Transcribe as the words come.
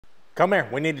Come here,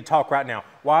 we need to talk right now.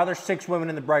 Why are there 6 women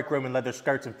in the break room in leather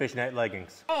skirts and fishnet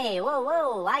leggings? Hey, whoa,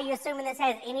 whoa, why are you assuming this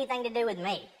has anything to do with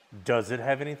me? Does it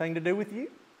have anything to do with you?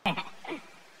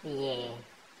 Yeah.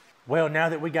 Well, now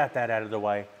that we got that out of the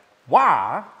way,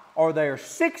 why are there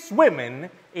 6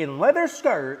 women in leather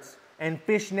skirts and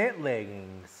fishnet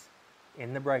leggings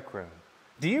in the break room?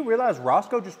 Do you realize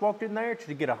Roscoe just walked in there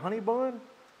to get a honey bun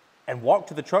and walked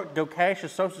to the truck to go cash a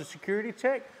Social Security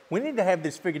check? We need to have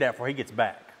this figured out before he gets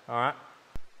back, all right?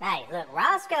 Hey, look,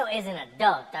 Roscoe is an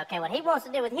adult, okay? What he wants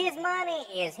to do with his money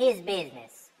is his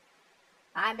business.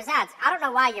 All right, besides, I don't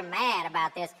know why you're mad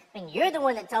about this. I mean, you're the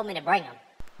one that told me to bring him.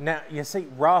 Now, you see,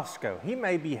 Roscoe, he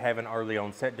may be having early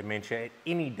onset dementia at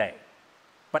any day,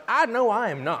 but I know I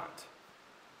am not.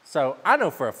 So I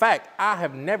know for a fact I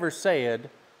have never said,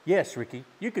 yes, Ricky,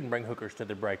 you can bring hookers to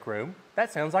the break room.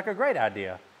 That sounds like a great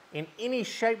idea. In any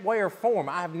shape, way, or form,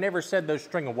 I have never said those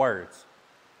string of words.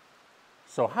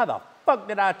 So how the fuck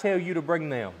did I tell you to bring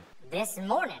them? This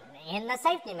morning, in the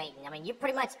safety meeting. I mean, you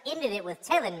pretty much ended it with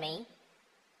telling me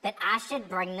that I should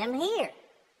bring them here.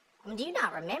 I mean, do you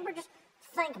not remember? Just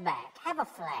think back, have a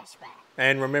flashback.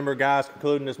 And remember, guys,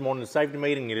 concluding this morning's safety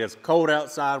meeting, it is cold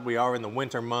outside. We are in the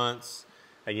winter months.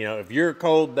 And, you know, if you're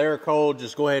cold, they're cold,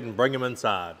 just go ahead and bring them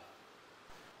inside.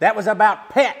 That was about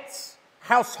pets,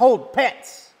 household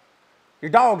pets. Your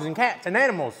dogs and cats and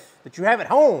animals that you have at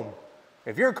home.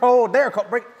 If you're cold, they're cold.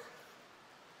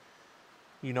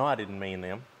 You know I didn't mean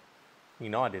them. You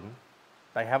know I didn't.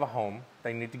 They have a home.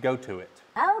 They need to go to it.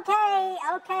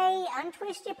 Okay,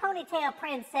 untwist your ponytail,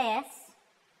 princess.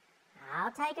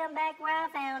 I'll take them back where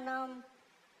I found them.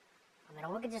 I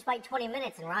mean, we could just wait 20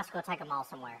 minutes and Roscoe will take them all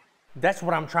somewhere. That's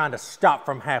what I'm trying to stop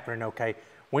from happening, okay?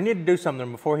 We need to do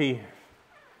something before he...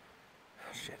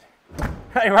 Shit.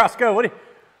 Hey, Roscoe, what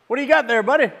do you got there,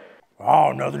 buddy?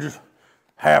 Oh, nothing, just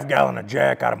half gallon of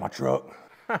Jack out of my truck.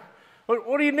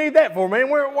 What do you need that for, man?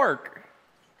 We're at work.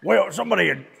 Well, somebody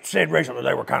had said recently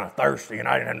they were kind of thirsty and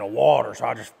I didn't have no water, so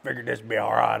I just figured this would be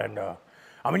all right. And,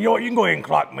 I mean, you know what? You can go ahead and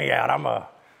clock me out.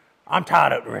 I'm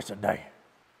tied up the rest of the day.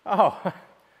 Oh,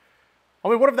 I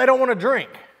mean, what if they don't want to drink?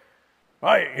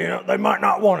 Hey, you know, they might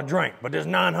not want to drink, but this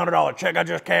 $900 check I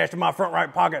just cashed in my front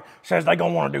right pocket says they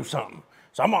gonna want to do something.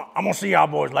 So I'm gonna see y'all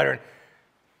boys later. And,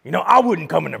 you know, I wouldn't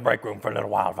come in the break room for a little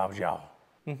while if I was y'all.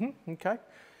 Okay.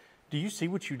 Do you see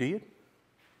what you did?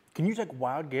 Can you take a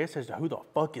wild guess as to who the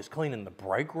fuck is cleaning the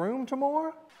break room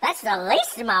tomorrow? That's the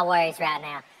least of my worries right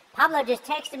now. Pablo just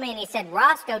texted me and he said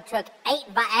Roscoe took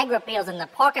 8 Viagra pills in the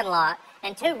parking lot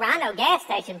and 2 Rhino gas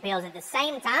station pills at the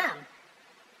same time.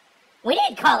 We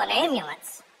didn't call an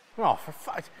ambulance. Oh, for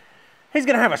fuck. He's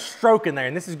gonna have a stroke in there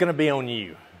and this is gonna be on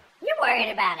you. You're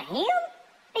worried about him?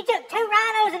 He took 2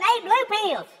 Rhinos and 8 blue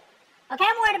pills. Okay,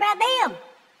 I'm worried about them.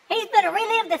 He's gonna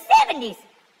relive the 70s.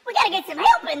 We gotta get some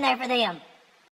help in there for them.